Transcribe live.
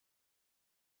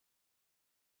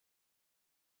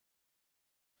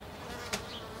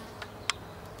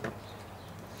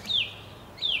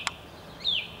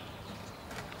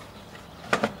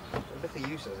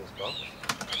use of this box.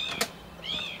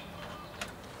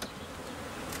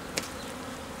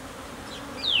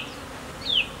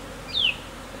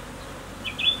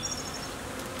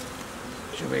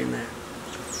 Should be in there.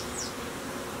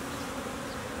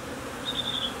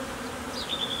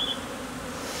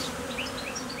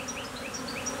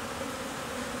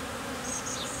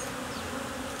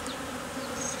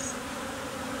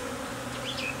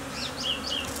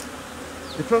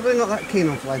 They're probably not that keen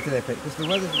on flying to their pit because the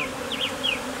weather's not.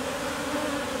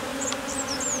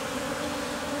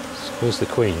 Where's the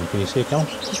queen? Can you see her come?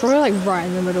 She's probably like right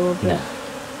in the middle of it.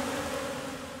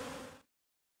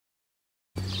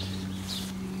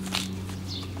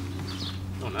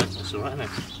 Oh no, that's alright, isn't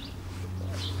it?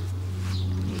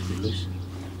 It's a bit loose.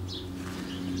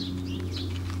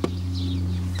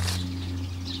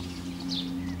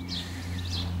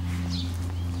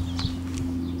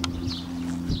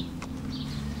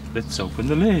 Let's open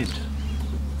the lid.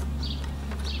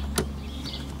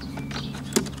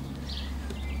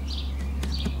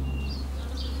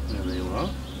 There they all are.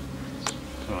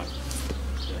 Right,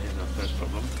 so here's our first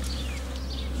problem.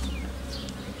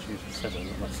 Choose the feather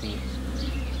with my fingers.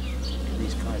 Get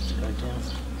these guys to go down.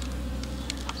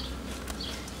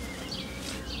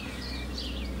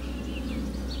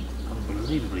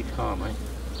 Unbelievably calm, eh?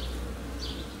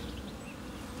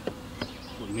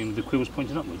 What do you mean with the quills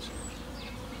pointing upwards?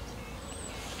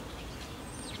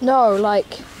 No,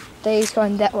 like these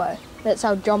going that way. That's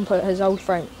how John put his old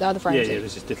frame, the other frames. Yeah,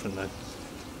 this is different though.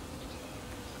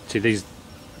 See, these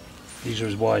are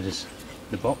as wide as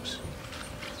the box.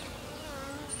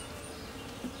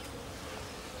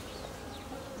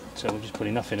 So we'll just put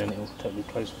enough in and it'll totally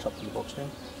close the top of the box down.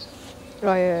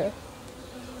 Oh yeah.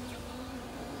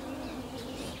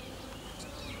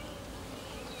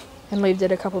 And leave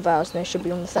it a couple of hours and they should be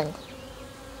on the thing.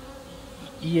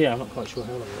 Yeah, I'm not quite sure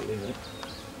how long we'll leave it.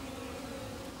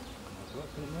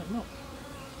 It might not.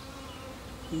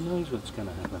 Who knows what's going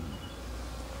to happen?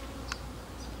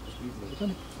 We've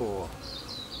done it before.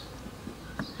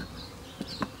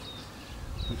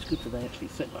 It's good that they actually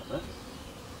fit like that.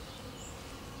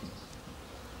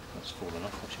 That's fallen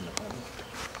off, watching the bottom.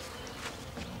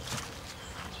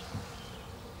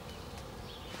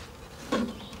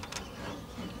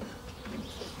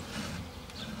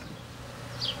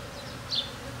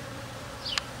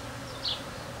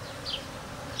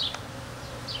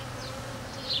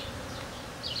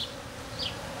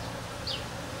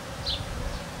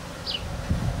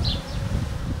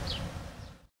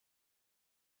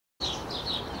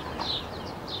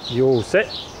 You all set?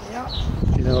 Yeah.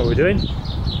 Do you know what we're doing?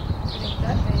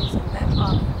 That is that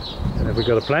up. And have we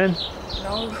got a plan?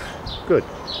 No. Good.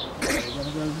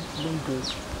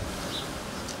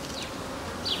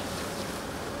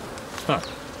 Huh.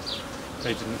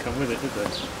 They didn't come with it, did they?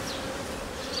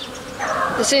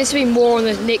 There seems to be more on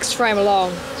the next frame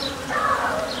along.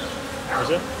 Is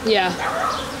it? Yeah.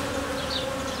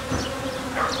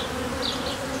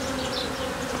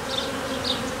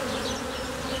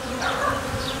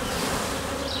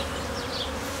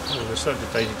 Oh, they're so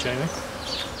good daisy chaining.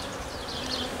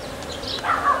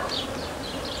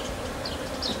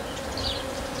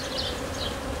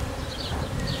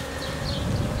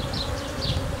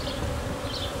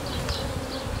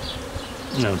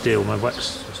 No deal, my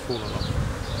wax has fallen off.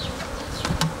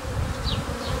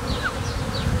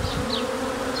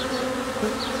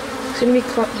 It's gonna be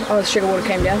oh, the sugar water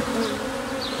came down.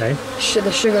 Okay.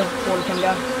 The sugar water came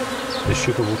down. The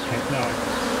sugar water came down.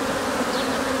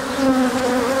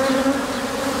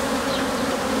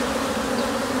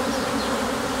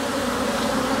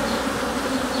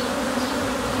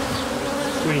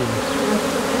 Green.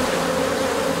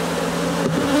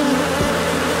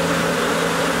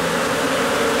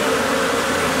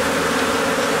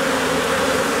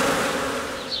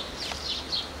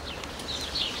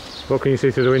 What can you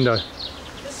see through the window?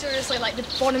 Seriously, like the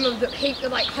bottom of the heap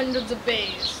of like hundreds of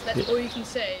bees. That's all you can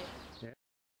see.